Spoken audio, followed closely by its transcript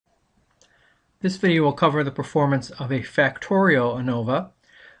This video will cover the performance of a factorial ANOVA,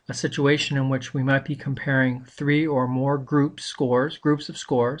 a situation in which we might be comparing three or more groups of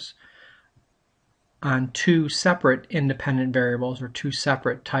scores, on two separate independent variables or two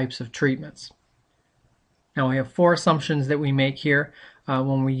separate types of treatments. Now we have four assumptions that we make here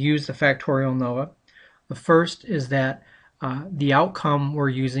when we use the factorial ANOVA. The first is that the outcome we're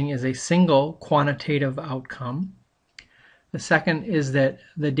using is a single quantitative outcome. The second is that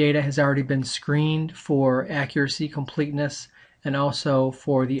the data has already been screened for accuracy, completeness, and also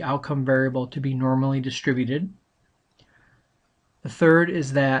for the outcome variable to be normally distributed. The third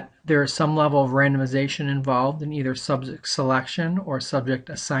is that there is some level of randomization involved in either subject selection or subject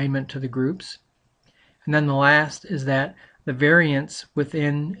assignment to the groups. And then the last is that the variance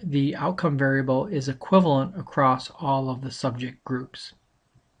within the outcome variable is equivalent across all of the subject groups.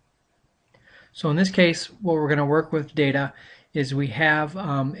 So in this case, what we're going to work with data is we have,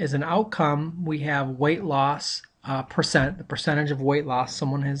 as an outcome, we have weight loss percent, the percentage of weight loss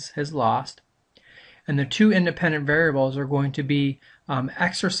someone has lost. And the two independent variables are going to be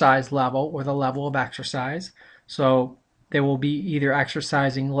exercise level, or the level of exercise. So they will be either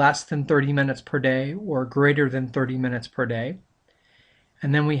exercising less than 30 minutes per day or greater than 30 minutes per day.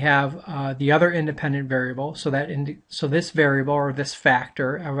 And then we have the other independent variable. So this variable, or this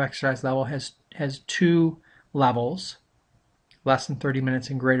factor of exercise level, has two levels, less than 30 minutes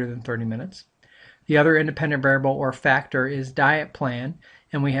and greater than 30 minutes. The other independent variable or factor is diet plan,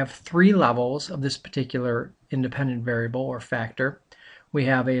 and we have three levels of this particular independent variable or factor. We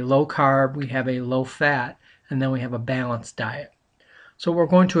have a low carb, we have a low fat, and then we have a balanced diet. So what we're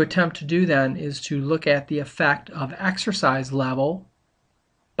going to attempt to do then is to look at the effect of exercise level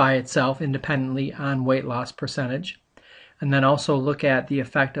by itself independently on weight loss percentage, and then also look at the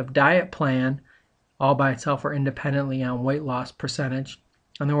effect of diet plan all by itself or independently on weight loss percentage.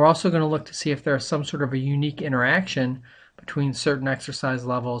 And then we're also going to look to see if there's some sort of a unique interaction between certain exercise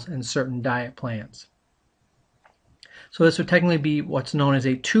levels and certain diet plans. So this would technically be what's known as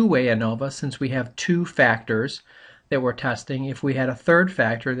a two-way ANOVA, since we have two factors that we're testing. If we had a third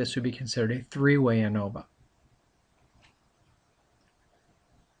factor, this would be considered a three-way ANOVA.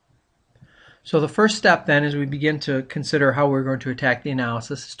 So the first step then, as we begin to consider how we're going to attack the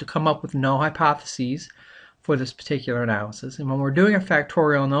analysis, is to come up with null hypotheses for this particular analysis. And when we're doing a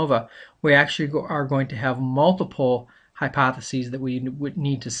factorial ANOVA, we actually are going to have multiple hypotheses that we would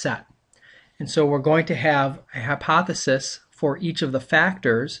need to set. And so we're going to have a hypothesis for each of the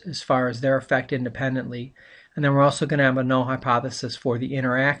factors as far as their effect independently, and then we're also going to have a null hypothesis for the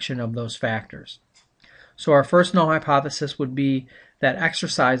interaction of those factors. So our first null hypothesis would be that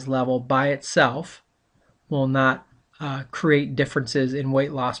exercise level by itself will not create differences in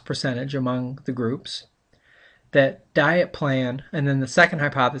weight loss percentage among the groups. That diet plan, and then the second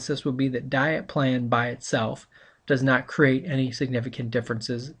hypothesis would be that diet plan by itself does not create any significant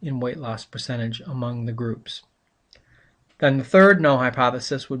differences in weight loss percentage among the groups. Then the third null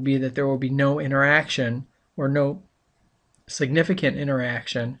hypothesis would be that there will be no interaction or no significant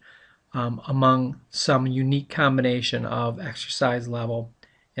interaction among some unique combination of exercise level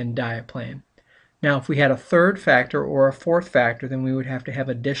and diet plan. Now, if we had a third factor or a fourth factor, then we would have to have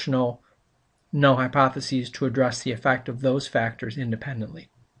additional null hypotheses to address the effect of those factors independently.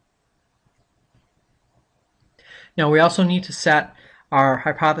 Now, we also need to set our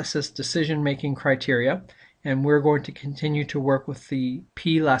hypothesis decision-making criteria, and we're going to continue to work with the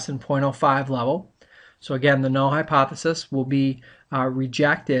p less than 0.05 level. So again, the null hypothesis will be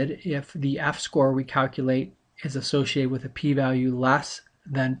rejected if the f-score we calculate is associated with a p-value less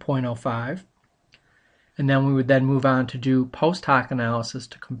than 0.05. And then we would then move on to do post hoc analysis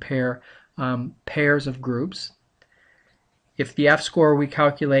to compare pairs of groups. If the f-score we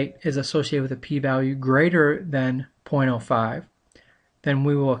calculate is associated with a p-value greater than 0.05, then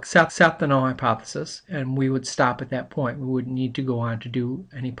we will accept the null hypothesis, and we would stop at that point. We wouldn't need to go on to do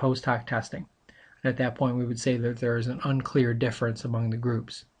any post hoc testing. And at that point, we would say that there is an unclear difference among the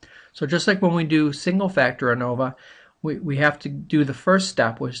groups. So just like when we do single factor ANOVA, we have to do the first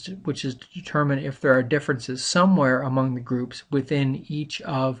step, which is to determine if there are differences somewhere among the groups within each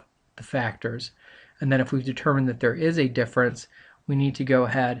of the factors. And then if we've determined that there is a difference, we need to go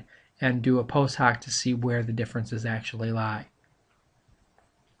ahead and do a post hoc to see where the differences actually lie.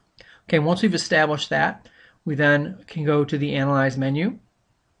 Okay, once we've established that, we then can go to the Analyze menu.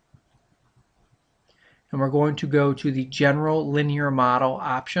 And we're going to go to the General Linear Model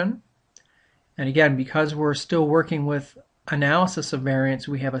option. And again, because we're still working with analysis of variance,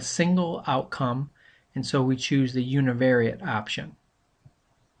 we have a single outcome, and so we choose the univariate option.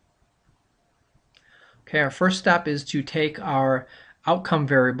 Okay, our first step is to take our outcome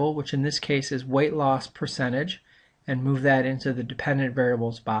variable, which in this case is weight loss percentage, and move that into the dependent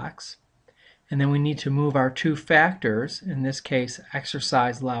variables box. And then we need to move our two factors, in this case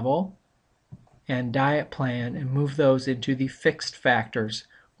exercise level and diet plan, and move those into the fixed factors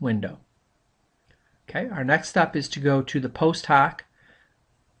window. Okay, our next step is to go to the post hoc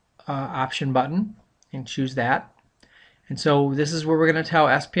option button and choose that. And so this is where we're going to tell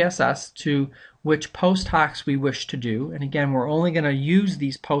SPSS to which post hocs we wish to do. And again, we're only going to use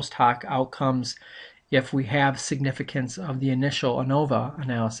these post hoc outcomes if we have significance of the initial ANOVA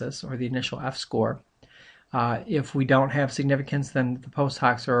analysis or the initial F-score. If we don't have significance, then the post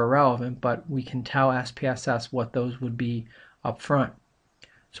hocs are irrelevant, but we can tell SPSS what those would be up front.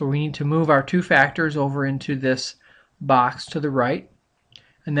 So we need to move our two factors over into this box to the right,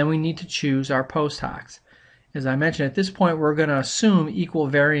 and then we need to choose our post hocs. As I mentioned, at this point we're going to assume equal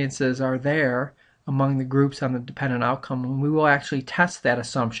variances are there among the groups on the dependent outcome, and we will actually test that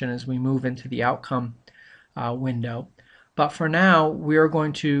assumption as we move into the outcome window. But for now, we are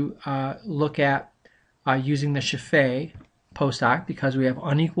going to look at using the Scheffé post hoc because we have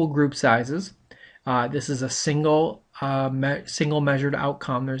unequal group sizes. This is a single measured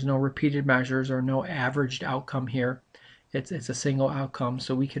outcome. There's no repeated measures or no averaged outcome here. It's a single outcome,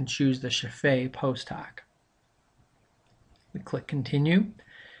 so we can choose the Scheffé post hoc. We click continue,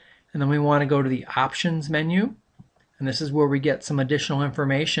 and then we want to go to the options menu, and this is where we get some additional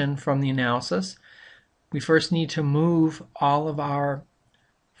information from the analysis. We first need to move all of our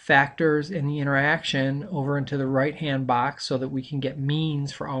factors in the interaction over into the right hand box so that we can get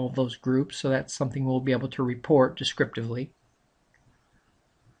means for all of those groups, so that's something we'll be able to report descriptively.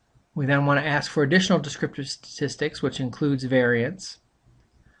 We then want to ask for additional descriptive statistics, which includes variance.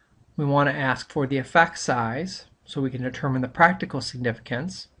 We want to ask for the effect size so we can determine the practical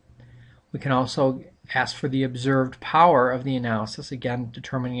significance. We can also ask for the observed power of the analysis, again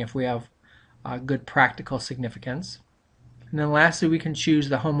determining if we have good practical significance. And then lastly, we can choose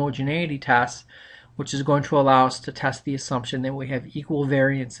the homogeneity test, which is going to allow us to test the assumption that we have equal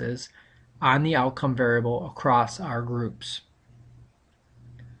variances on the outcome variable across our groups.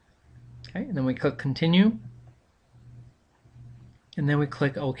 Okay, and then we click continue, and then we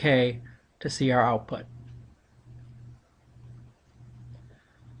click OK to see our output.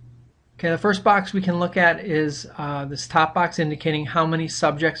 Okay, the first box we can look at is this top box indicating how many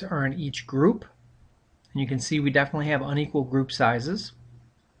subjects are in each group. And you can see we definitely have unequal group sizes.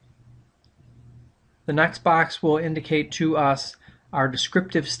 The next box will indicate to us our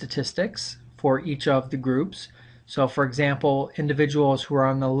descriptive statistics for each of the groups. So for example, individuals who are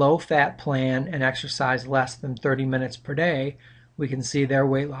on the low fat plan and exercise less than 30 minutes per day, we can see their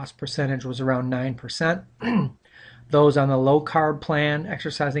weight loss percentage was around 9%. Those on the low carb plan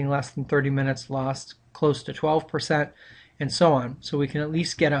exercising less than 30 minutes lost close to 12%, and so on. So we can at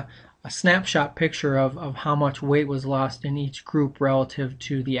least get a snapshot picture of how much weight was lost in each group relative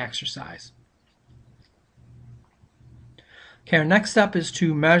to the exercise. Okay, our next step is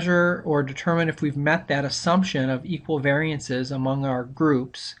to measure or determine if we've met that assumption of equal variances among our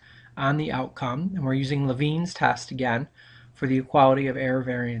groups on the outcome, and we're using Levine's test again for the equality of error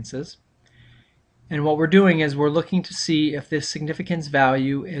variances. And what we're doing is we're looking to see if this significance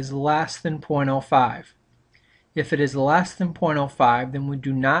value is less than 0.05. If it is less than 0.05, then we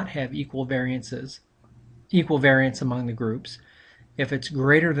do not have equal variance among the groups. If it's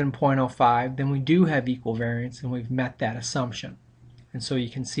greater than 0.05, then we do have equal variance and we've met that assumption. And so you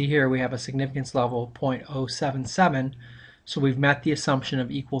can see here we have a significance level of 0.077, so we've met the assumption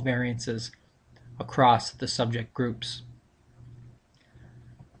of equal variances across the subject groups.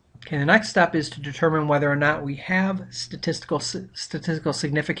 Okay, the next step is to determine whether or not we have statistical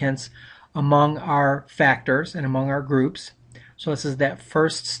significance among our factors and among our groups. So this is that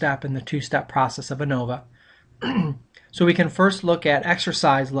first step in the two-step process of ANOVA. So we can first look at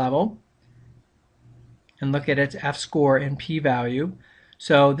exercise level and look at its F-score and p-value.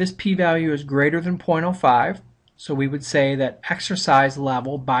 So this p-value is greater than 0.05, so we would say that exercise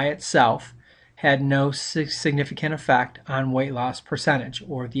level by itself had no significant effect on weight loss percentage,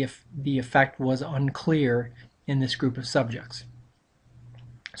 or the effect was unclear in this group of subjects.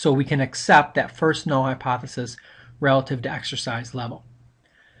 So we can accept that first null hypothesis relative to exercise level.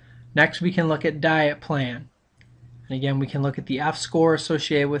 Next, we can look at diet plan. And again, we can look at the F-score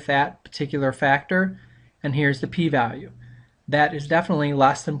associated with that particular factor, and here's the p-value. That is definitely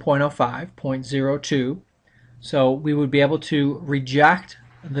less than 0.05, 0.02. So we would be able to reject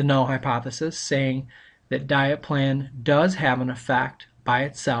the null hypothesis, saying that diet plan does have an effect by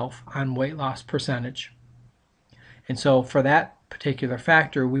itself on weight loss percentage. And so for that particular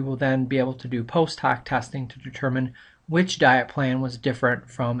factor, we will then be able to do post hoc testing to determine which diet plan was different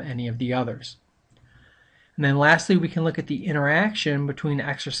from any of the others. And then lastly, we can look at the interaction between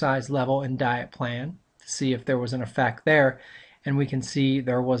exercise level and diet plan to see if there was an effect there, and we can see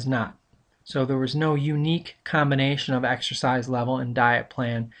there was not. So there was no unique combination of exercise level and diet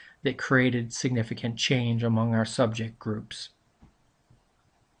plan that created significant change among our subject groups.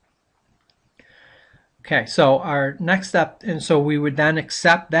 Okay, so our next step, and so we would then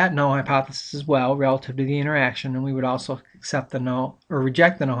accept that null hypothesis as well relative to the interaction, and we would also accept the null or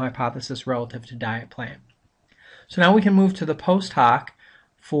reject the null hypothesis relative to diet plan. So now we can move to the post hoc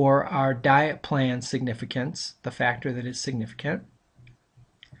for our diet plan significance, the factor that is significant.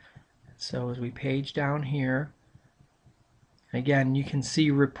 So as we page down here, again, you can see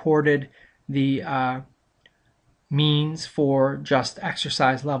reported the means for just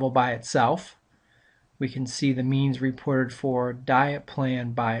exercise level by itself. We can see the means reported for diet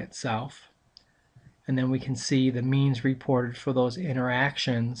plan by itself. And then we can see the means reported for those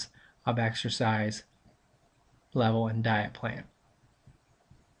interactions of exercise level and diet plan.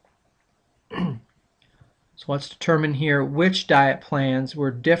 So let's determine here which diet plans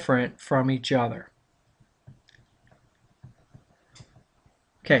were different from each other.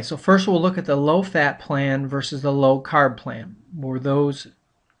 Okay, so first we'll look at the low-fat plan versus the low-carb plan. Were those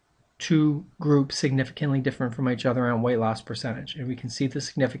two groups significantly different from each other on weight loss percentage? And we can see the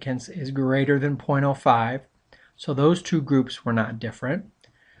significance is greater than 0.05, so those two groups were not different.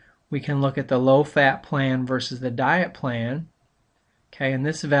 We can look at the low-fat plan versus the diet plan. Okay, and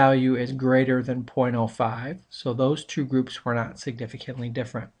this value is greater than 0.05, so those two groups were not significantly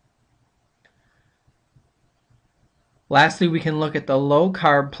different. Lastly, we can look at the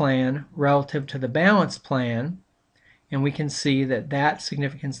low-carb plan relative to the balanced plan, and we can see that that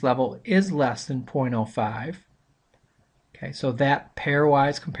significance level is less than 0.05. Okay, so that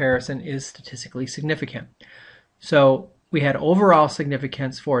pairwise comparison is statistically significant. So we had overall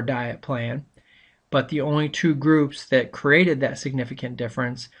significance for a diet plan, but the only two groups that created that significant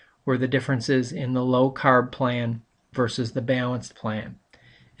difference were the differences in the low-carb plan versus the balanced plan.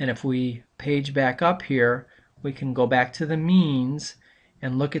 And if we page back up here, we can go back to the means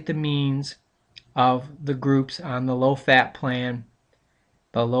and look at the means of the groups on the low-fat plan,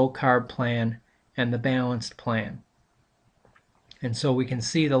 the low-carb plan, and the balanced plan. And so we can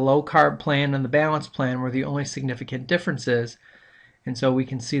see the low-carb plan and the balanced plan were the only significant differences. And so we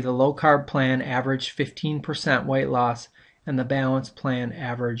can see the low-carb plan averaged 15% weight loss, and the balanced plan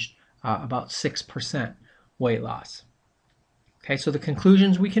averaged about 6% weight loss. Okay, so the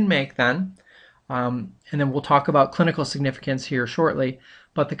conclusions we can make then, and then we'll talk about clinical significance here shortly,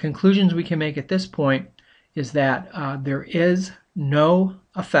 but the conclusions we can make at this point is that there is no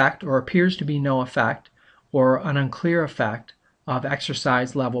effect, or appears to be no effect, or an unclear effect of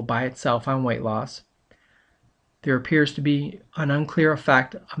exercise level by itself on weight loss. There appears to be an unclear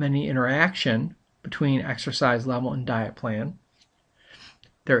effect of any interaction between exercise level and diet plan.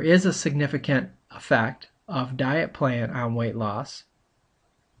 There is a significant effect of diet plan on weight loss.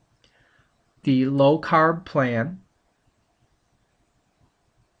 The low-carb plan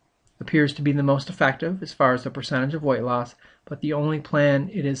appears to be the most effective as far as the percentage of weight loss, but the only plan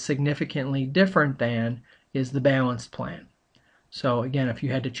it is significantly different than is the balanced plan. So again, if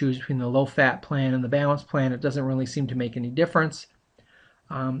you had to choose between the low-fat plan and the balanced plan, it doesn't really seem to make any difference.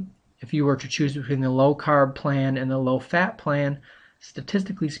 If you were to choose between the low-carb plan and the low-fat plan,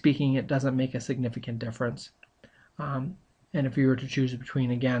 statistically speaking, it doesn't make a significant difference. And if you were to choose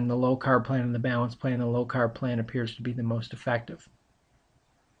between, again, the low-carb plan and the balanced plan, the low-carb plan appears to be the most effective.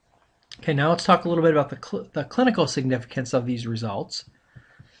 Okay, now let's talk a little bit about the clinical significance of these results.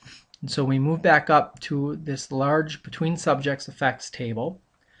 And so we move back up to this large between subjects effects table.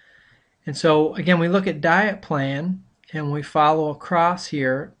 And so again, we look at diet plan and we follow across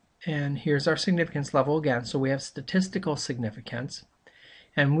here, and here's our significance level again. So we have statistical significance,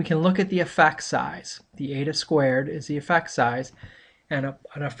 and we can look at the effect size. The eta squared is the effect size, and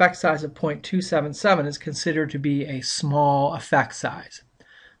an effect size of 0.277 is considered to be a small effect size.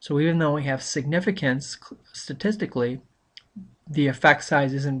 So even though we have significance statistically, the effect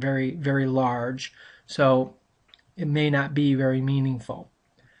size isn't very large, so it may not be very meaningful.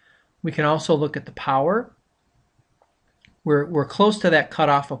 We can also look at the power. We're close to that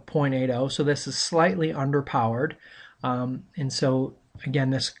cutoff of 0.80, so this is slightly underpowered, and so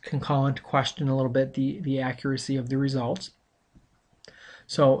again, this can call into question a little bit the accuracy of the results.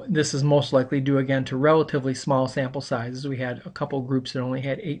 So this is most likely due again to relatively small sample sizes. We had a couple groups that only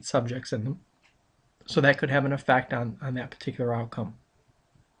had 8 subjects in them. So that could have an effect on that particular outcome.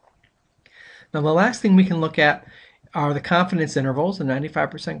 Now the last thing we can look at are the confidence intervals, the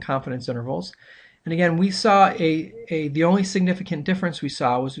 95% confidence intervals. And again, we saw the only significant difference we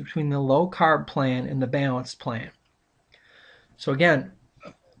saw was between the low carb plan and the balanced plan. So again,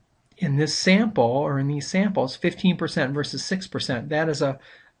 in this sample, or in these samples, 15% versus 6%, that is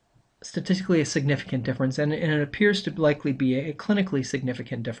statistically a significant difference, and it appears to likely be a clinically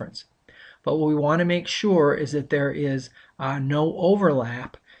significant difference. But what we want to make sure is that there is no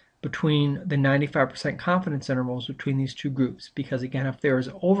overlap between the 95% confidence intervals between these two groups, because again, if there is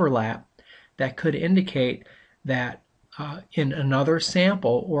overlap, that could indicate that in another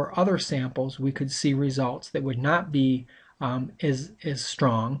sample or other samples we could see results that would not be as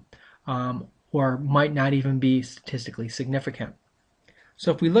strong or might not even be statistically significant.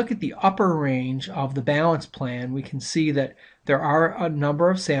 So if we look at the upper range of the balance plan, we can see that there are a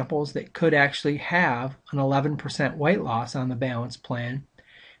number of samples that could actually have an 11% weight loss on the balance plan.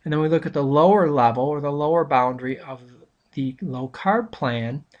 And then we look at the lower level, or the lower boundary of the low carb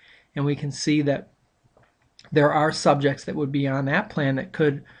plan, and we can see that there are subjects that would be on that plan that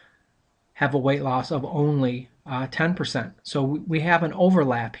could have a weight loss of only 10%. So we have an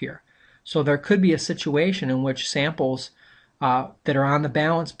overlap here. So there could be a situation in which samples that are on the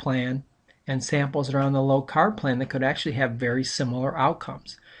balance plan and samples that are on the low carb plan that could actually have very similar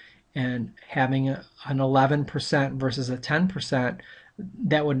outcomes. And having an 11% versus a 10%,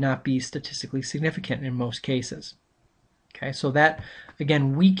 that would not be statistically significant in most cases. Okay, so that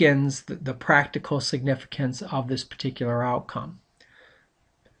again weakens the practical significance of this particular outcome.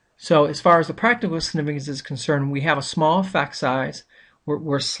 So as far as the practical significance is concerned, we have a small effect size.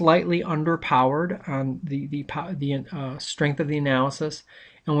 We're slightly underpowered on the strength of the analysis,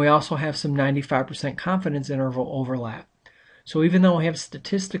 and we also have some 95% confidence interval overlap. So even though we have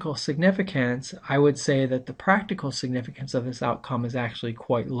statistical significance, I would say that the practical significance of this outcome is actually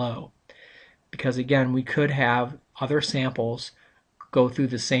quite low. Because again, we could have other samples go through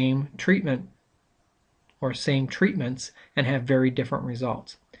the same treatment or same treatments and have very different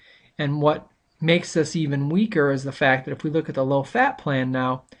results. And what makes this even weaker is the fact that if we look at the low fat plan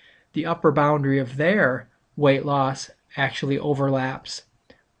now, the upper boundary of their weight loss actually overlaps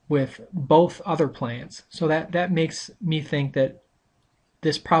with both other plans. So that makes me think that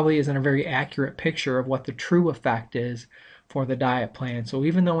this probably isn't a very accurate picture of what the true effect is for the diet plan. So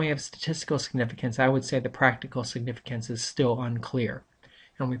even though we have statistical significance, I would say the practical significance is still unclear,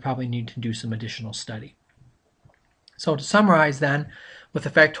 and we probably need to do some additional study. So to summarize then, with the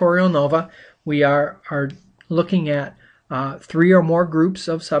Factorial ANOVA, we are looking at 3 or more groups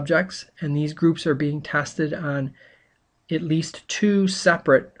of subjects, and these groups are being tested on at least 2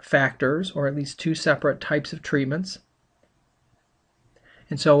 separate factors, or at least 2 separate types of treatments.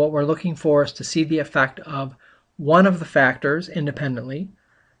 And so what we're looking for is to see the effect of one of the factors independently,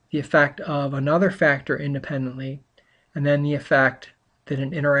 the effect of another factor independently, and then the effect that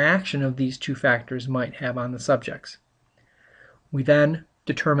an interaction of these 2 factors might have on the subjects. We then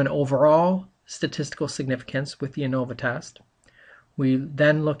determine overall statistical significance with the ANOVA test. We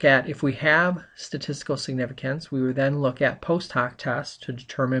then look at, if we have statistical significance, we would then look at post hoc tests to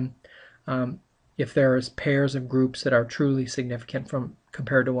determine if there is pairs of groups that are truly significant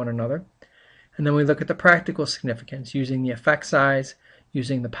compared to one another. And then we look at the practical significance using the effect size,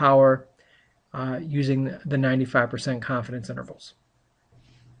 using the power, using the 95% confidence intervals.